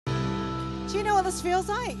Do you know what this feels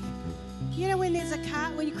like? You know when there's a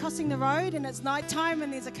car, when you're crossing the road and it's nighttime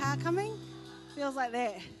and there's a car coming? Feels like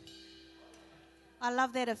that. I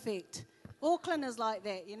love that effect. Auckland is like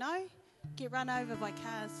that, you know? Get run over by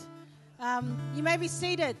cars. You may be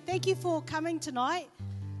seated. Thank you for coming tonight,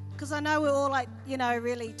 because I know we're all like, you know,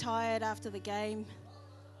 really tired after the game.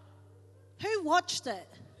 Who watched it?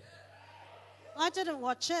 I didn't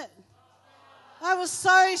watch it. I was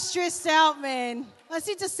so stressed out, man. I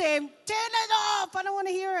said to Sam, turn it off. I don't want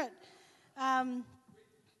to hear it. I'm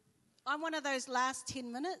one of those last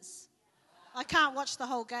 10 minutes. I can't watch the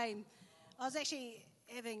whole game. I was actually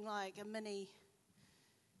having like a mini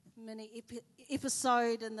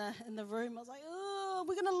episode in the room. I was like, oh,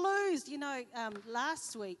 we're going to lose. You know,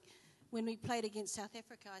 last week when we played against South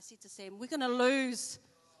Africa, I said to Sam, we're going to lose.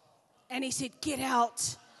 And he said, get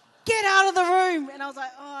out of the room. And I was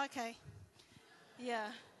like, oh, okay. Yeah,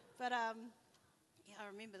 but I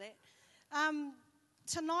remember that.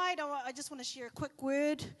 Tonight, I just want to share a quick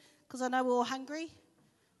word, because I know we're all hungry.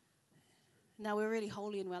 No, we're really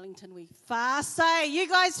holy in Wellington. We fast, say. You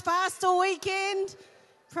guys fast all weekend?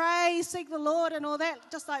 Pray, seek the Lord and all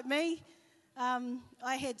that, just like me.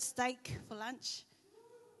 I had steak for lunch.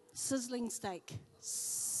 Sizzling steak.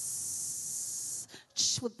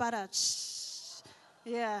 With butter.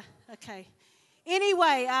 Yeah, okay.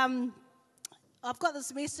 Anyway, I've got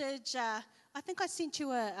this message. I think I sent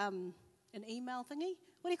you an email thingy.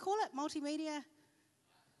 What do you call it? Multimedia?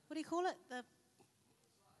 What do you call it? The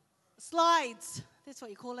slides. That's what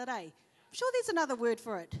you call it, eh? I'm sure there's another word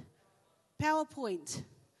for it. PowerPoint.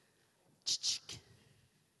 If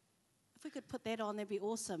we could put that on, that'd be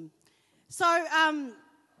awesome. So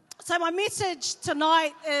my message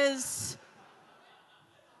tonight is,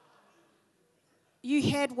 you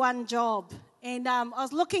had one job. And I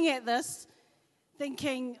was looking at this,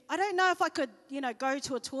 thinking, I don't know if I could, go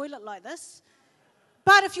to a toilet like this.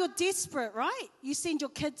 But if you're desperate, right, you send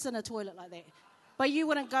your kids in a toilet like that. But you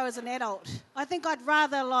wouldn't go as an adult. I think I'd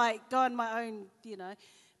rather, go on my own,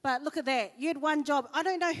 But look at that. You had one job. I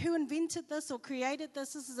don't know who invented this or created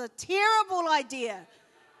this. This is a terrible idea,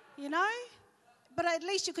 But at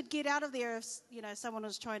least you could get out of there if, someone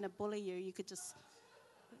was trying to bully you. You could just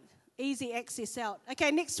easy access out.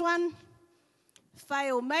 Okay, next one.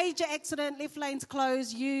 Fail. Major accident, left lane's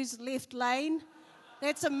closed, use left lane.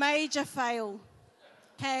 That's a major fail.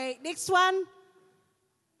 Okay, next one.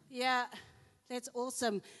 Yeah, that's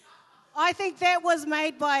awesome. I think that was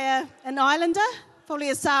made by an islander, probably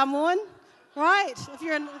a Samoan, right? If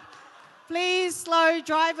you're in, please slow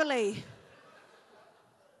driverly.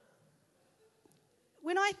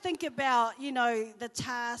 When I think about, the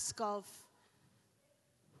task of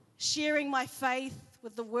sharing my faith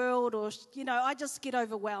with the world, or, I just get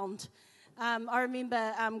overwhelmed. I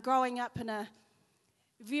remember growing up in a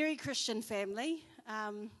very Christian family.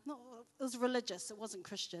 It was religious, it wasn't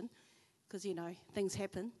Christian, because, things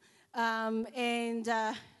happen. And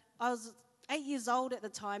I was 8 years old at the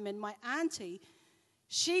time, and my auntie,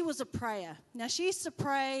 she was a prayer. Now, she used to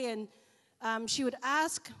pray, and she would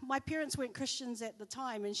ask, my parents weren't Christians at the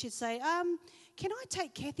time, and she'd say, can I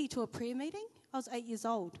take Kathy to a prayer meeting? I was 8 years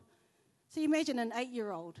old. So you imagine an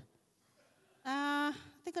 8-year-old. I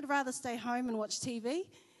think I'd rather stay home and watch TV.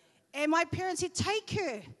 And my parents said, take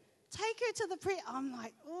her to the prayer. I'm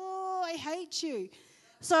like, oh, I hate you.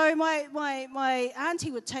 So my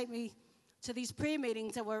auntie would take me to these prayer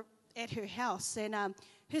meetings that were at her house. And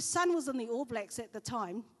her son was in the All Blacks at the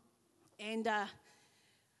time. And I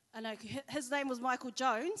know his name was Michael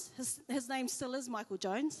Jones. His name still is Michael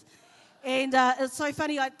Jones. And it's so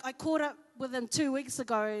funny, I caught up with him 2 weeks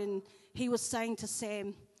ago, and he was saying to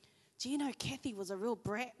Sam, do you know Kathy was a real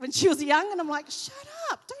brat when she was young? And I'm like, shut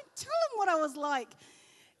up, don't tell him what I was like.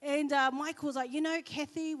 And Michael was like,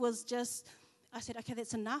 Kathy was just, I said, okay,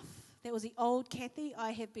 that's enough. That was the old Kathy.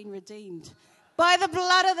 I have been redeemed by the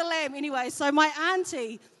blood of the Lamb. Anyway, so my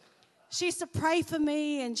auntie, she used to pray for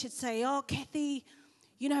me, and she'd say, oh, Kathy,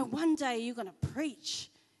 one day you're going to preach.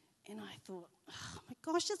 And I thought, oh my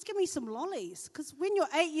gosh, just give me some lollies. Because when you're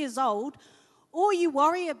 8 years old, all you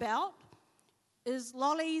worry about is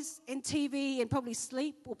lollies and TV and probably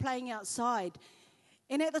sleep or playing outside.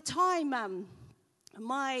 And at the time,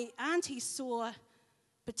 my auntie saw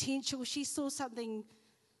potential. She saw something,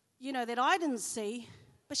 that I didn't see,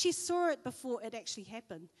 but she saw it before it actually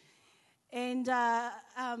happened. And I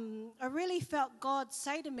really felt God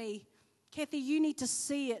say to me, Kathy, you need to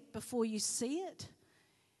see it before you see it.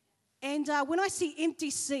 And when I see empty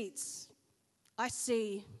seats, I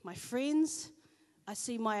see my friends, I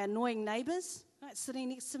see my annoying neighbours, right, sitting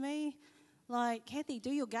next to me, like, Kathy,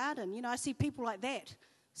 do your garden. I see people like that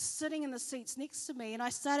sitting in the seats next to me, and I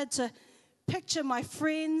started to picture my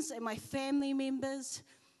friends and my family members,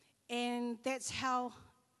 and that's how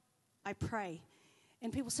I pray.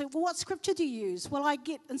 And people say, well, what scripture do you use? Well, I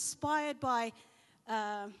get inspired by,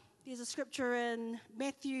 there's a scripture in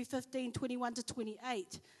Matthew 15, 21 to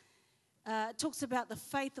 28. It talks about the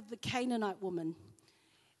faith of the Canaanite woman.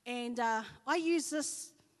 And I use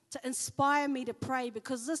this to inspire me to pray,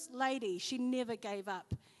 because this lady, she never gave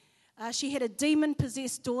up. She had a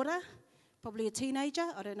demon-possessed daughter, probably a teenager,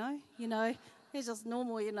 I don't know, it's just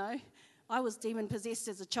normal, I was demon-possessed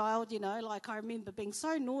as a child, like I remember being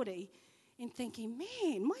so naughty and thinking,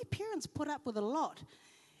 man, my parents put up with a lot.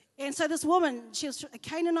 And so this woman, she was a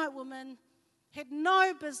Canaanite woman, had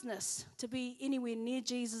no business to be anywhere near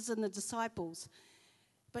Jesus and the disciples.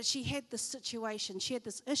 But she had this situation, she had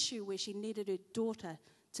this issue where she needed her daughter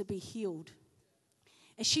to be healed.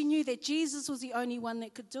 And she knew that Jesus was the only one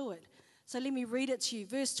that could do it. So let me read it to you.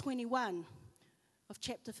 Verse 21 of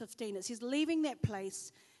chapter 15. It says, leaving that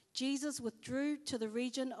place, Jesus withdrew to the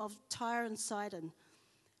region of Tyre and Sidon.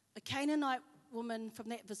 A Canaanite woman from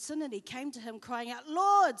that vicinity came to him crying out,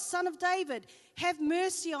 Lord, Son of David, have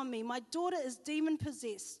mercy on me. My daughter is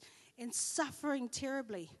demon-possessed and suffering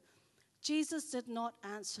terribly. Jesus did not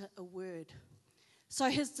answer a word. So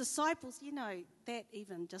his disciples, that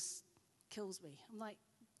even just kills me. I'm like,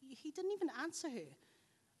 he didn't even answer her.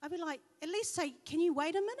 I'd be like, at least say, can you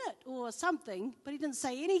wait a minute or something? But he didn't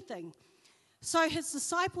say anything. So his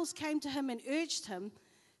disciples came to him and urged him,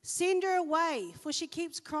 send her away, for she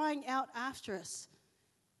keeps crying out after us.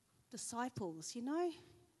 Disciples, you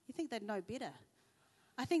think they'd know better.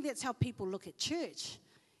 I think that's how people look at church.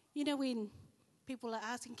 When people are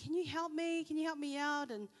asking, can you help me? Can you help me out?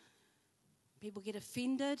 And people get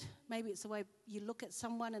offended. Maybe it's the way you look at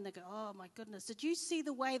someone and they go, oh my goodness, did you see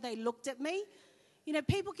the way they looked at me?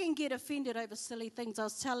 People can get offended over silly things. I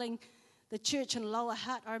was telling the church in Lower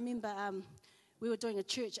Hutt, I remember we were doing a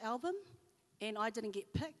church album and I didn't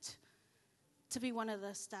get picked to be one of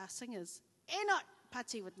the star singers. And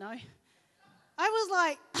Pati would know. I was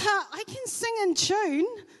like, I can sing in tune.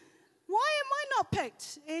 Why am I not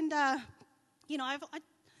picked? And,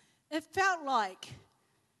 it felt like,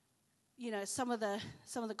 some of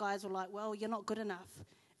the guys were like, well, you're not good enough.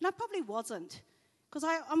 And I probably wasn't. Because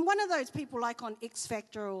I'm one of those people like on X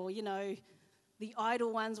Factor or, the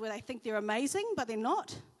Idol ones where they think they're amazing, but they're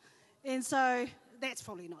not. And so that's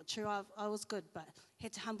probably not true. I was good, but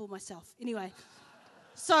had to humble myself. Anyway,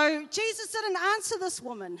 so Jesus didn't answer this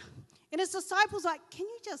woman. And his disciples like, can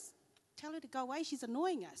you just tell her to go away? She's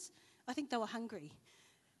annoying us. I think they were hungry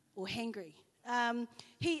or hangry.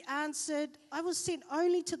 He answered, I was sent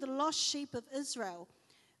only to the lost sheep of Israel.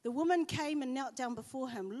 The woman came and knelt down before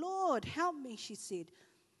him. Lord, help me, she said.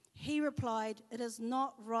 He replied, it is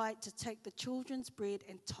not right to take the children's bread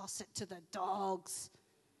and toss it to the dogs.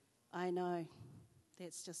 I know.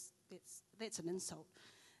 That's an insult.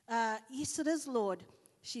 Yes, it is, Lord,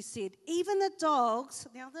 she said. Even the dogs,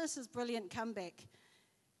 now this is brilliant comeback.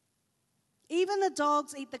 Even the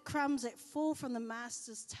dogs eat the crumbs that fall from the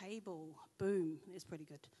master's table. Boom, that's pretty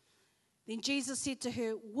good. Then Jesus said to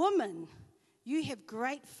her, woman, you have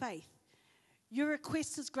great faith. Your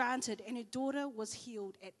request is granted, and her daughter was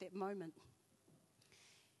healed at that moment.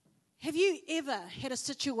 Have you ever had a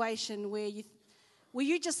situation where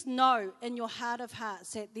you just know in your heart of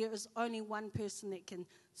hearts that there is only one person that can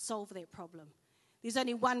solve that problem? There's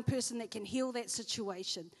only one person that can heal that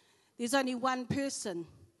situation. There's only one person,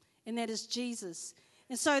 and that is Jesus.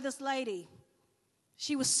 And so this lady,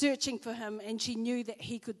 she was searching for him, and she knew that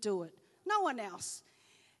he could do it. No one else.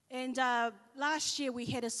 And last year we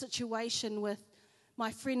had a situation with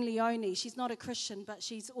my friend Leonie. She's not a Christian, but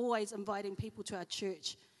she's always inviting people to our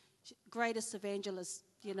church. Greatest evangelist,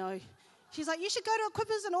 She's like, you should go to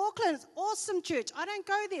Equippers in Auckland. It's awesome church. I don't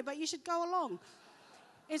go there, but you should go along.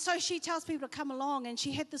 And so she tells people to come along. And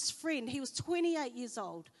she had this friend. He was 28 years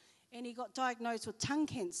old, and he got diagnosed with tongue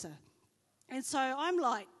cancer. And so I'm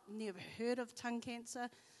like, never heard of tongue cancer.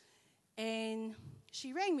 And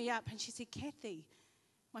she rang me up, and she said, Kathy,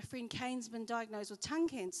 my friend Kane's been diagnosed with tongue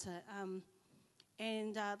cancer,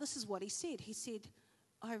 and this is what he said. He said,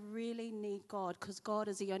 I really need God because God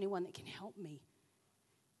is the only one that can help me.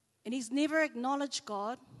 And he's never acknowledged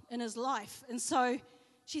God in his life. And so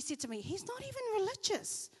she said to me, he's not even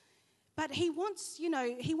religious, but he wants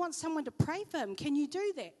someone to pray for him. Can you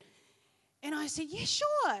do that? And I said, yeah, sure.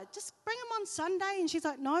 Just bring him on Sunday. And she's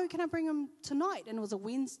like, no, can I bring him tonight? And it was a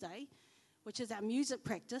Wednesday, which is our music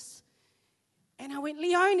practice. And I went,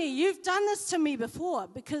 Leonie, you've done this to me before,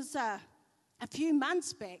 because a few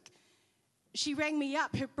months back, she rang me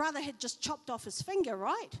up. Her brother had just chopped off his finger,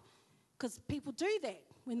 right? Because people do that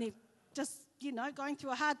when they've just going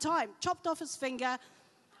through a hard time, chopped off his finger.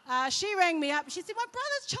 She rang me up. She said, my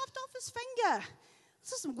brother's chopped off his finger.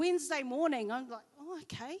 This is Wednesday morning. I'm like, oh,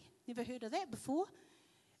 okay. Never heard of that before.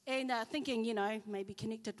 And thinking, maybe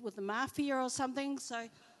connected with the mafia or something. So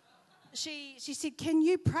she said, can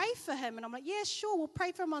you pray for him? And I'm like, yeah, sure, we'll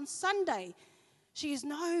pray for him on Sunday. She goes,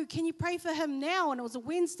 no, can you pray for him now? And it was a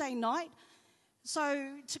Wednesday night. So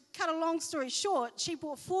to cut a long story short, she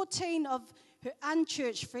brought 14 of her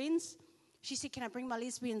unchurched friends. She said, can I bring my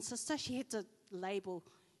lesbian sister? She had to label.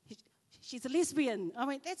 She's a lesbian. I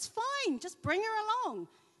went, that's fine. Just bring her along.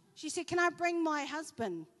 She said, can I bring my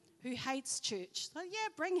husband who hates church? So, yeah,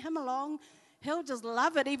 bring him along. He'll just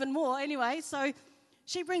love it even more. Anyway, so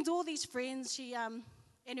she brings all these friends,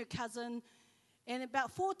 and her cousin, and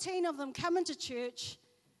about 14 of them come into church,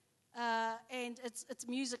 and it's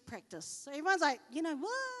music practice. So everyone's like,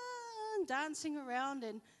 dancing around,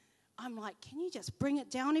 and I'm like, can you just bring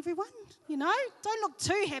it down, everyone? Don't look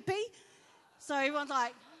too happy. So everyone's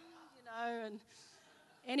like, and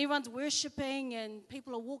everyone's worshipping, and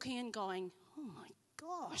people are walking in going, oh my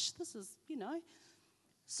gosh, this is,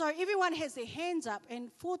 So everyone has their hands up,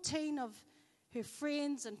 and 14 of her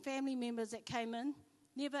friends and family members that came in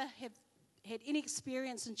never have had any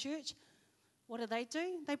experience in church. What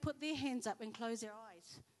do? They put their hands up and close their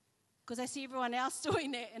eyes because they see everyone else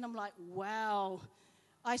doing that, and I'm like, wow.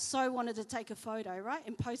 I so wanted to take a photo, right,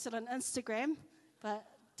 and post it on Instagram, but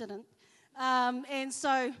didn't. And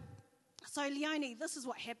so Leonie, this is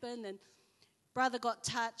what happened, and brother got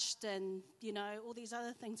touched, and, all these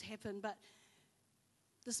other things happened. But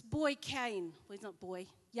this boy Cain, well, he's not boy,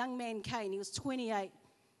 young man Cain, he was 28,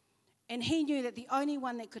 and he knew that the only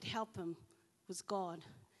one that could help him was God.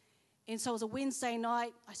 And so it was a Wednesday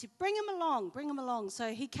night. I said, bring him along.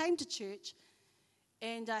 So he came to church,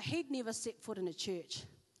 and he'd never set foot in a church.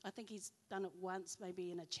 I think he's done it once,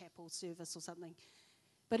 maybe in a chapel service or something.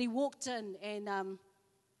 But he walked in, and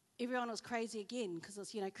everyone was crazy again because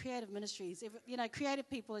it's, creative ministries. Creative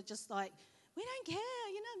people are just like, we don't care,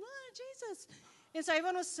 Jesus. And so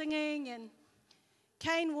everyone was singing, and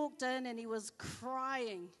Cain walked in, and he was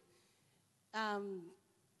crying.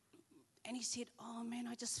 And he said, oh, man,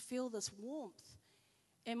 I just feel this warmth.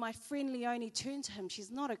 And my friend Leonie turned to him.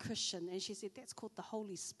 She's not a Christian. And she said, that's called the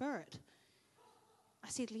Holy Spirit. I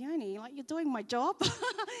said, Leonie, you're doing my job?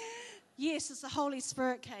 Yes, it's the Holy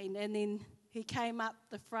Spirit, Cain. And then he came up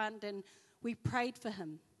the front, and we prayed for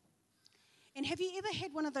him. And have you ever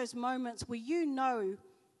had one of those moments where you know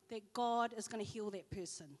that God is going to heal that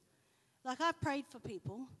person? I've prayed for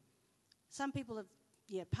people. Some people have,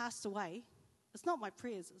 passed away. It's not my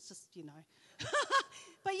prayers, it's just,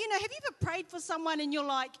 But, have you ever prayed for someone and you're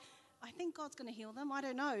like, I think God's going to heal them? I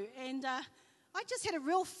don't know. And I just had a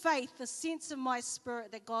real faith, a sense in my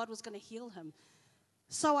spirit that God was going to heal him.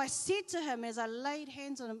 So I said to him as I laid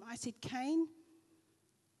hands on him, I said, Cain,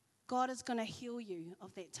 God is going to heal you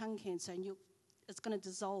of that tongue cancer, and it's going to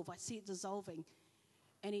dissolve. I see it dissolving.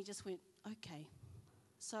 And he just went, okay.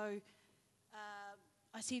 So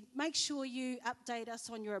I said, make sure you update us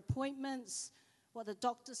on your appointments, what the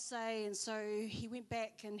doctors say. And so he went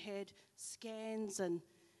back and had scans and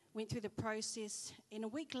went through the process. And a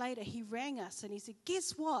week later, he rang us and he said,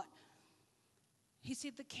 guess what? He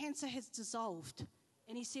said, the cancer has dissolved.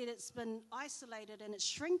 And he said it's been isolated and it's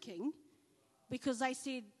shrinking because they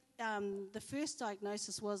said the first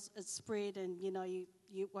diagnosis was it's spread and,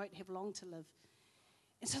 you won't have long to live.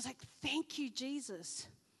 And so I was like, thank you, Jesus.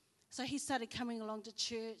 So he started coming along to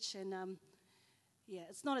church, and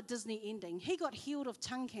it's not a Disney ending. He got healed of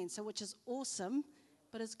tongue cancer, which is awesome,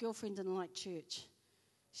 but his girlfriend didn't like church.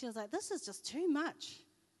 She was like, this is just too much.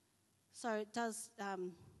 So it does,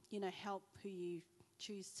 help who you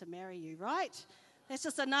choose to marry you, right? That's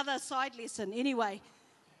just another side lesson. Anyway,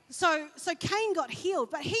 so Cain got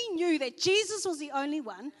healed, but he knew that Jesus was the only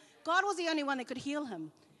one. God was the only one that could heal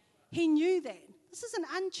him. He knew that. This is an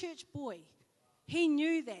unchurched boy. He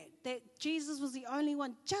knew that Jesus was the only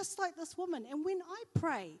one, just like this woman. And when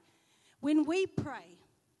we pray,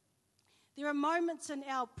 there are moments in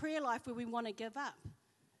our prayer life where we want to give up.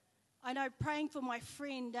 I know praying for my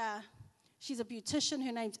friend, she's a beautician,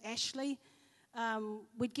 her name's Ashley.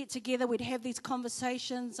 We'd get together, we'd have these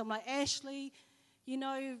conversations. I'm like, Ashley,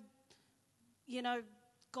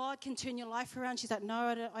 God can turn your life around. She's like,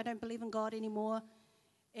 no, I don't believe in God anymore.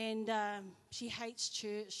 And she hates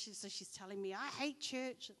church. So she's telling me, I hate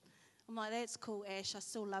church. I'm like, that's cool, Ash. I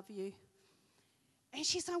still love you. And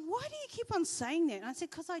she's like, why do you keep on saying that? And I said,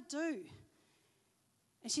 because I do.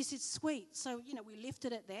 And she said, sweet. So, we left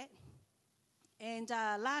it at that. And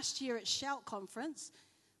last year at Shout Conference,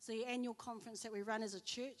 it's the annual conference that we run as a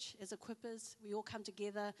church, as Equippers. We all come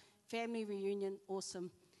together, family reunion, awesome.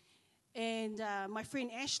 And my friend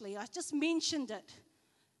Ashley, I just mentioned it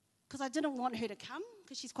because I didn't want her to come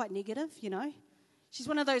because she's quite negative, you know. She's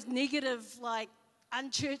one of those negative, like,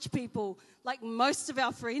 unchurched people, like most of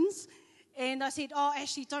our friends. And I said, oh,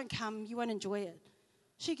 Ashley, don't come. You won't enjoy it.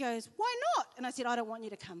 She goes, why not? And I said, I don't want you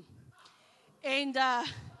to come. And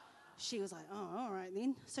she was like, oh, all right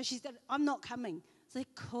then. So she said, I'm not coming. I said,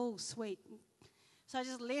 cool, sweet. So I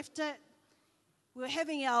just left it. We were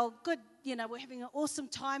having our good, we're having an awesome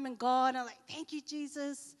time in God. I'm like, thank you,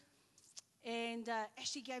 Jesus. And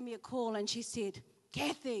Ashley gave me a call and she said,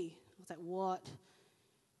 Kathy. I was like, what?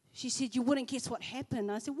 She said, you wouldn't guess what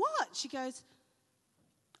happened. I said, what? She goes,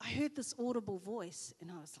 I heard this audible voice.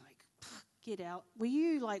 And I was like, get out. Were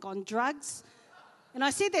you like on drugs? And I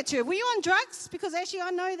said that to her. Were you on drugs? Because actually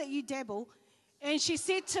I know that you dabble. And she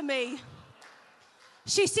said to me,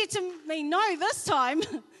 no, this time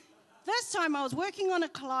I was working on a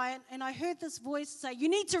client and I heard this voice say, you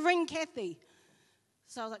need to ring Kathy.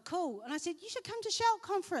 So I was like, cool. And I said, you should come to Shout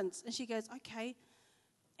Conference. And she goes, okay.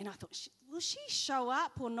 And I thought, will she show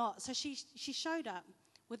up or not? So she showed up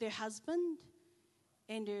with her husband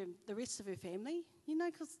and the rest of her family,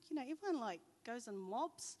 because, everyone, like, goes in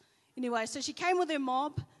mobs. Anyway, so she came with her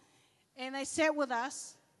mob, and they sat with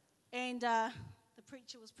us, and the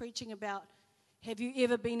preacher was preaching about, have you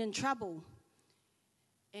ever been in trouble?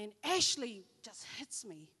 And Ashley just hits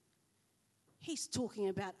me. He's talking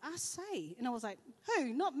about us, eh? And I was like,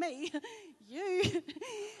 who? Not me. You.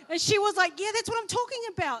 And she was like, yeah, that's what I'm talking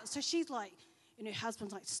about. So she's like, and her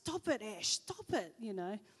husband's like, stop it, Ash, stop it,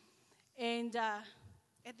 And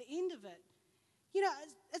at the end of it,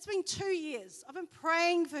 it's been 2 years. I've been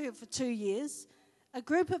praying for her for 2 years. A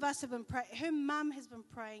group of us have been praying. Her mum has been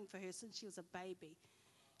praying for her since she was a baby.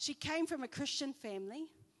 She came from a Christian family.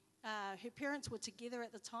 Her parents were together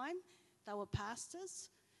at the time. They were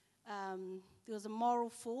pastors. There was a moral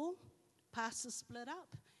fall. Pastors split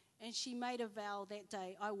up. And she made a vow that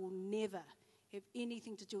day, I will never have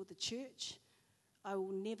anything to do with the church. I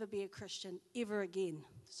will never be a Christian ever again.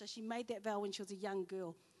 So she made that vow when she was a young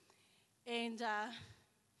girl. And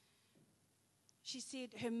she said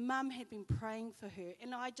her mum had been praying for her.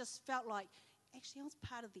 And I just felt like, actually, I was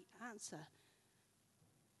part of the answer.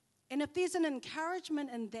 And if there's an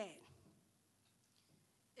encouragement in that,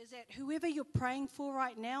 is that whoever you're praying for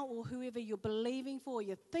right now or whoever you're believing for or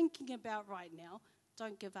you're thinking about right now,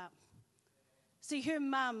 don't give up. See, her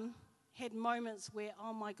mum had moments where,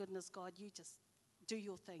 oh my goodness, God, you just do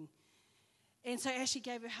your thing. And so Ashley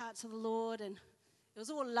gave her heart to the Lord, and it was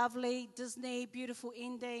all lovely, Disney, beautiful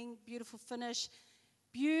ending, beautiful finish,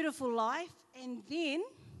 beautiful life. And then,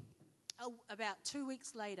 about 2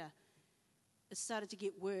 weeks later, it started to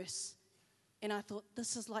get worse. And I thought,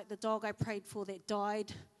 this is like the dog I prayed for that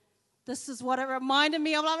died. This is what it reminded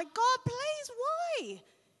me of. I'm like, God, please, why?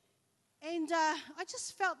 And I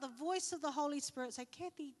just felt the voice of the Holy Spirit say,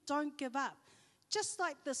 Kathy, don't give up. Just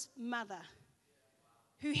like this mother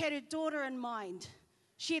who had her daughter in mind.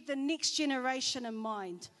 She had the next generation in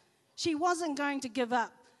mind. She wasn't going to give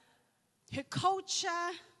up. Her culture,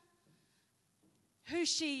 who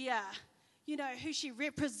she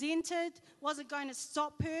represented, wasn't going to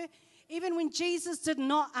stop her. Even when Jesus did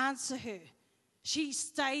not answer her, she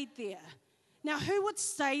stayed there. Now, who would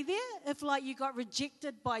stay there if, you got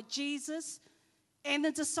rejected by Jesus and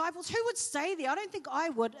the disciples? Who would stay there? I don't think I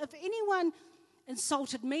would. If anyone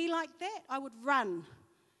insulted me like that, I would run.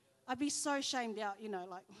 I'd be so shamed out,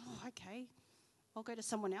 oh, okay, I'll go to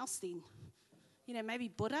someone else then. Maybe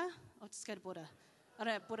Buddha. I'll just go to Buddha. I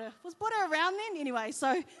don't know, Buddha. Was Buddha around then? Anyway,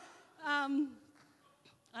 so I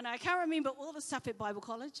know I can't remember all the stuff at Bible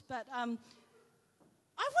college, but I would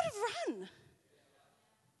have run.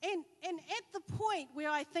 And at the point where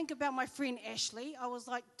I think about my friend Ashley, I was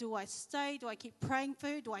like, do I stay? Do I keep praying for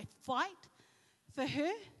her? Do I fight for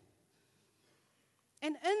her?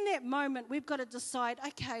 And in that moment, we've got to decide,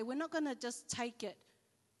 okay, we're not going to just take it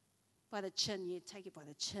by the chin. Yeah, take it by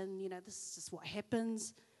the chin. This is just what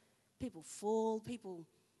happens. People fall. People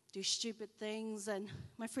do stupid things. And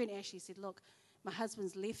my friend Ashley said, look, my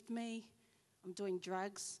husband's left me. I'm doing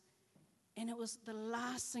drugs. And it was the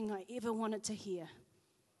last thing I ever wanted to hear.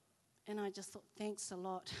 And I just thought, thanks a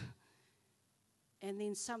lot. And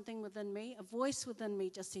then something within me, a voice within me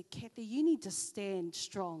just said, Kathy, you need to stand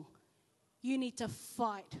strong. You need to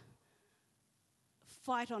fight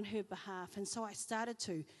on her behalf. And so I started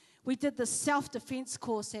to. We did the self-defense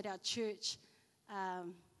course at our church, I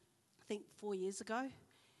think 4 years ago.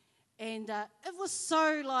 And it was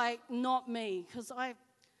so, not me, because it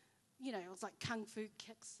was like kung fu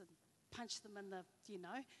kicks and punch them in the,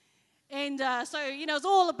 And so, it was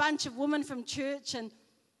all a bunch of women from church. And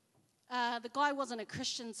the guy wasn't a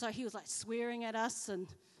Christian, so he was like swearing at us.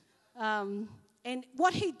 And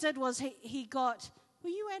what he did was he got, were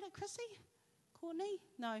you at it, Chrissy? Courtney?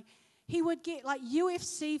 No. He would get like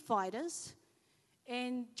UFC fighters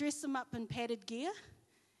and dress them up in padded gear.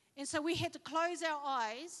 And so we had to close our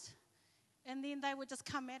eyes, and then they would just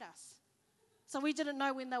come at us. So we didn't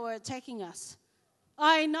know when they were attacking us.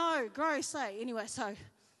 I know, gross, eh? Anyway, so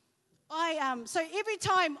every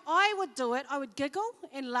time I would do it, I would giggle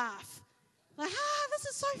and laugh. Like, this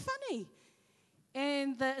is so funny.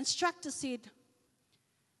 And the instructor said,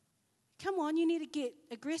 come on, you need to get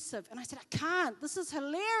aggressive. And I said, I can't. This is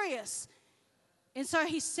hilarious. And so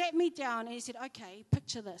he sat me down and he said, okay,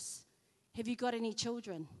 picture this. Have you got any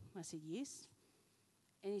children? I said, yes.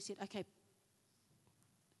 And he said, okay,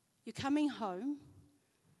 you're coming home.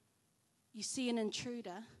 You see an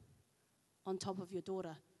intruder on top of your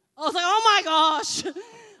daughter. I was like, oh my gosh.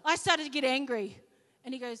 I started to get angry.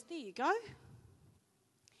 And he goes, there you go.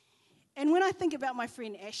 And when I think about my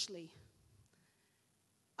friend Ashley,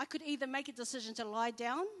 I could either make a decision to lie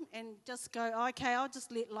down and just go, okay, I'll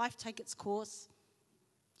just let life take its course.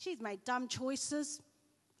 She's made dumb choices.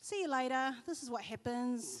 See you later. This is what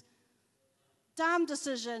happens. Dumb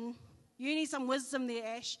decision. You need some wisdom there,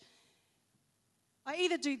 Ash. I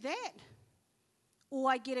either do that or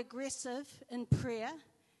I get aggressive in prayer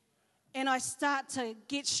and I start to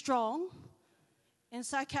get strong and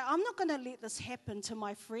say, okay, I'm not going to let this happen to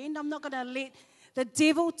my friend. I'm not going to let the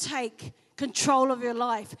devil take control of your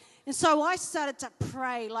life. And so I started to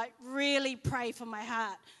pray, like really pray for my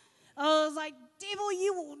heart. I was like, devil,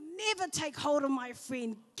 you will never take hold of my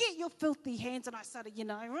friend. Get your filthy hands. And I started,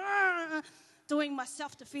 doing my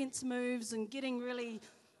self-defense moves and getting really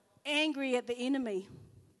angry at the enemy.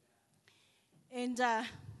 And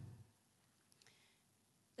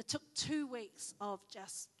it took 2 weeks of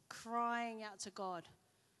just crying out to God.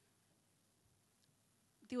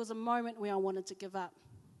 There was a moment where I wanted to give up.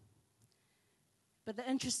 But the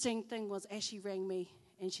interesting thing was Ashley rang me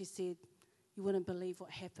and she said, you wouldn't believe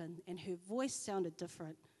what happened. And her voice sounded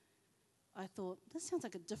different. I thought, this sounds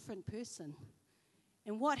like a different person.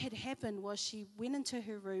 And what had happened was she went into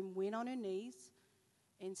her room, went on her knees,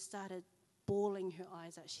 and started bawling her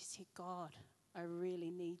eyes out. She said, God, I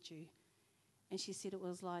really need you. And she said it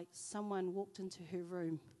was like someone walked into her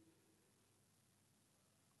room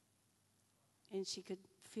and she could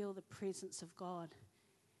feel the presence of God.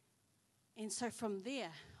 And so from there,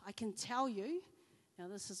 I can tell you, now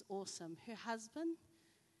this is awesome, her husband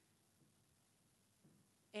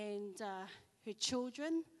and her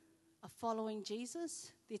children are following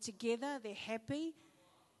Jesus. They're together, they're happy,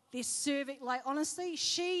 they're serving. Like, honestly,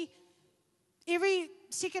 every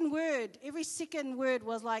second word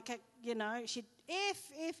was like, she'd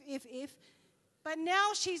F. But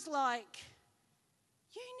now she's like,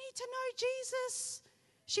 you need to know Jesus.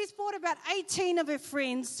 She's brought about 18 of her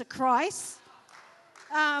friends to Christ.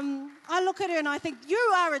 I look at her and I think, you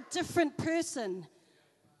are a different person.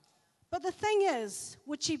 But the thing is,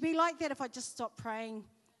 would she be like that if I just stopped praying?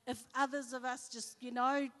 If others of us just,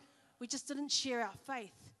 we just didn't share our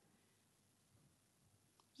faith?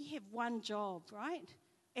 You have one job, right?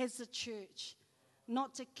 As a church,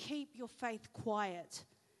 not to keep your faith quiet,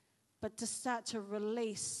 but to start to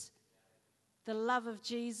release the love of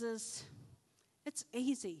Jesus. It's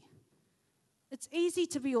easy. It's easy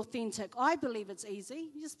to be authentic. I believe it's easy.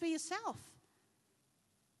 You just be yourself.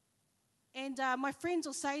 And my friends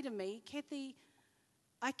will say to me, Kathy,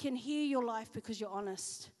 I can hear your life because you're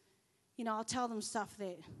honest. I'll tell them stuff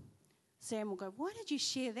that Sam will go, why did you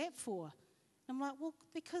share that for? I'm like, well,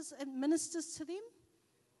 because it ministers to them.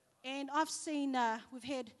 And I've seen, we've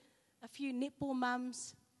had a few netball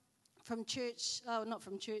mums from church,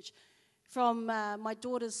 from my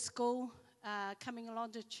daughter's school coming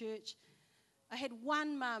along to church. I had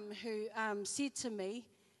one mum who said to me,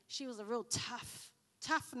 she was a real tough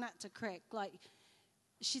nut to crack. Like,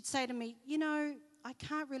 she'd say to me, I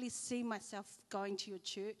can't really see myself going to your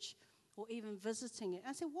church or even visiting it.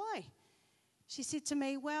 I said, why? She said to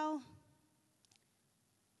me, well,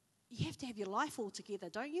 you have to have your life all together,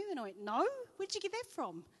 don't you? And I went, no, where'd you get that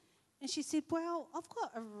from? And she said, well, I've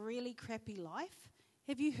got a really crappy life.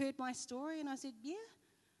 Have you heard my story? And I said, yeah.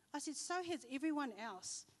 I said, so has everyone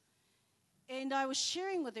else. And I was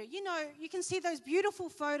sharing with her, you can see those beautiful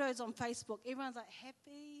photos on Facebook. Everyone's like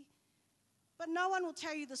happy. But no one will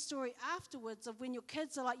tell you the story afterwards of when your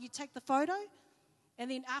kids are like, you take the photo,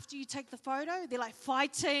 and then after you take the photo, they're like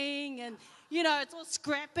fighting, and, it's all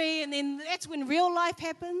scrappy, and then that's when real life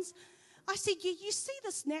happens. I said, you see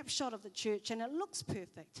the snapshot of the church, and it looks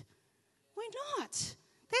perfect. We're not.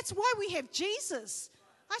 That's why we have Jesus.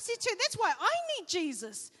 I said to her, that's why I need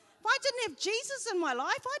Jesus. If I didn't have Jesus in my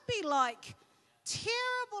life, I'd be like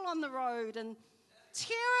terrible on the road and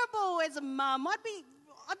terrible as a mum.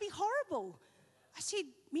 I'd be horrible. I said,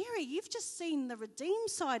 Mary, you've just seen the redeemed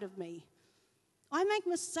side of me. I make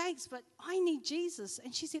mistakes, but I need Jesus.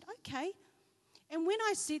 And she said, okay. And when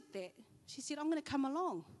I said that, she said, I'm going to come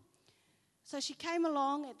along. So she came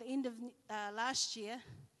along at the end of last year,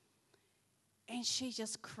 and she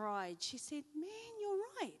just cried. She said, man, you're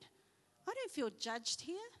right. I don't feel judged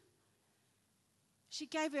here. She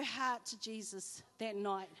gave her heart to Jesus that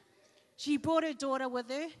night. She brought her daughter with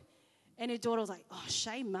her, and her daughter was like, oh,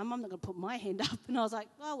 shame, Mum, I'm not going to put my hand up. And I was like,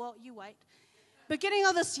 oh, well, you wait. Beginning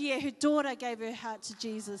of this year, her daughter gave her heart to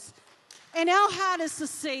Jesus. And our heart is to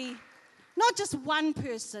see not just one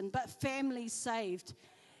person, but families saved.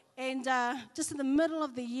 And just in the middle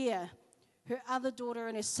of the year, her other daughter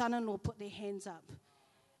and her son-in-law put their hands up.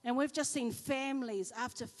 And we've just seen families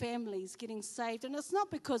after families getting saved. And it's not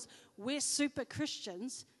because we're super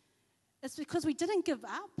Christians. It's because we didn't give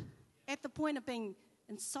up at the point of being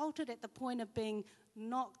insulted, at the point of being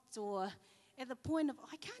knocked, or at the point of,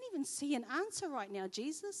 I can't even see an answer right now,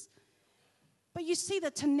 Jesus. But you see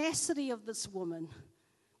the tenacity of this woman,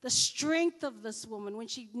 the strength of this woman. When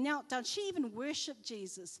she knelt down, she even worshipped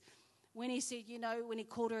Jesus. When he said, when he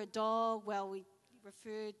called her a dog, well, we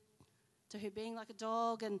referred to her being like a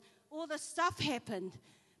dog, and all this stuff happened.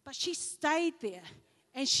 But she stayed there,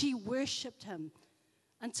 and she worshipped him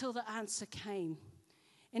until the answer came.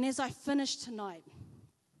 And as I finish tonight,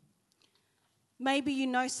 maybe you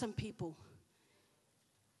know some people.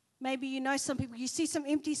 Maybe you know some people. You see some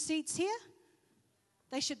empty seats here?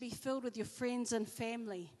 They should be filled with your friends and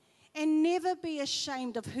family. And never be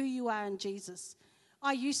ashamed of who you are in Jesus.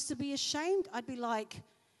 I used to be ashamed. I'd be like,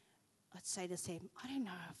 I'd say to Sam, I don't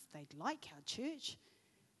know if they'd like our church.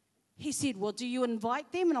 He said, well, do you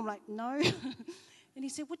invite them? And I'm like, no. And he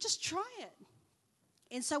said, well, just try it.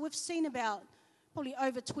 And so we've seen about probably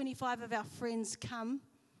over 25 of our friends come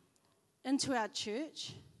into our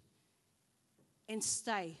church and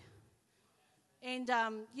stay. And,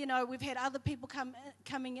 we've had other people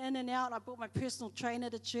coming in and out. I brought my personal trainer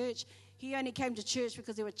to church. He only came to church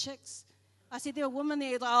because there were chicks. I said, there were women there.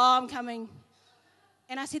 He was like, oh, I'm coming.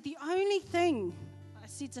 And I said, the only thing I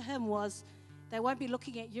said to him was, they won't be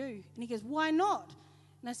looking at you. And he goes, why not?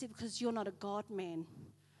 And I said, because you're not a God man.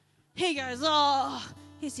 He goes, oh.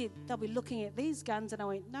 He said, they'll be looking at these guns. And I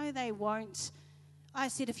went, no, they won't. I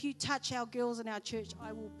said, if you touch our girls in our church,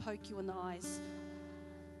 I will poke you in the eyes.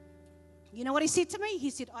 You know what he said to me? He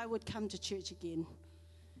said, I would come to church again.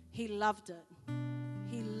 He loved it.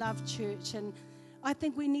 He loved church. And I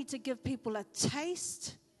think we need to give people a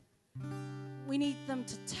taste. We need them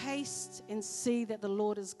to taste and see that the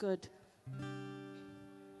Lord is good.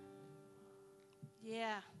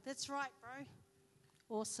 Yeah, that's right, bro.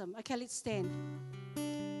 Awesome. Okay, let's stand.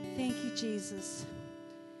 Thank you, Jesus.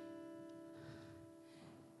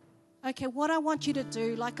 Okay, what I want you to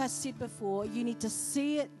do, like I said before, you need to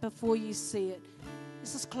see it before you see it.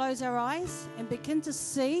 Let's just close our eyes and begin to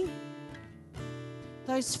see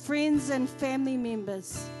those friends and family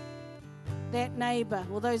members, that neighbor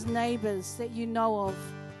or those neighbors that you know of,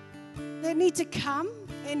 that need to come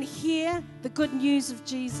and hear the good news of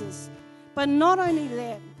Jesus. But not only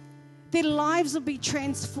that, their lives will be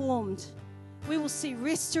transformed. We will see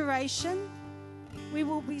restoration. We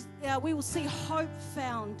will see hope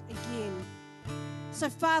found again. So,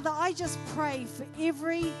 Father, I just pray for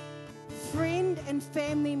every friend and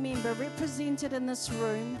family member represented in this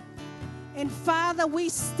room. And, Father, we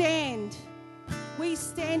stand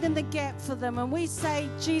in the gap for them. And we say,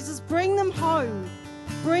 Jesus, bring them home.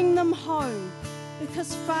 Bring them home.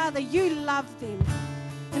 Because, Father, you love them.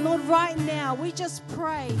 And, Lord, right now, we just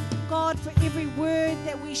pray, God, for every word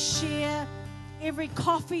that we share, every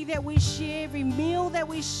coffee that we share, every meal that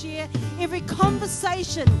we share, every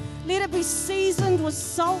conversation, let it be seasoned with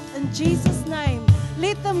salt in Jesus' name.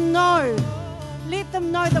 Let them know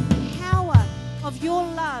the power of your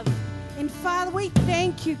love. And Father, we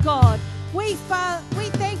thank you, God. We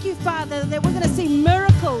thank you, Father, that we're going to see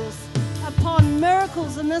miracles upon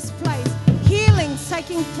miracles in this place, healings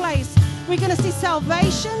taking place. We're going to see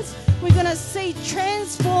salvations. We're going to see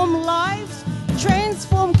transformed lives,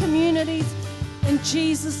 transformed communities. In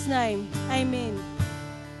Jesus' name, amen.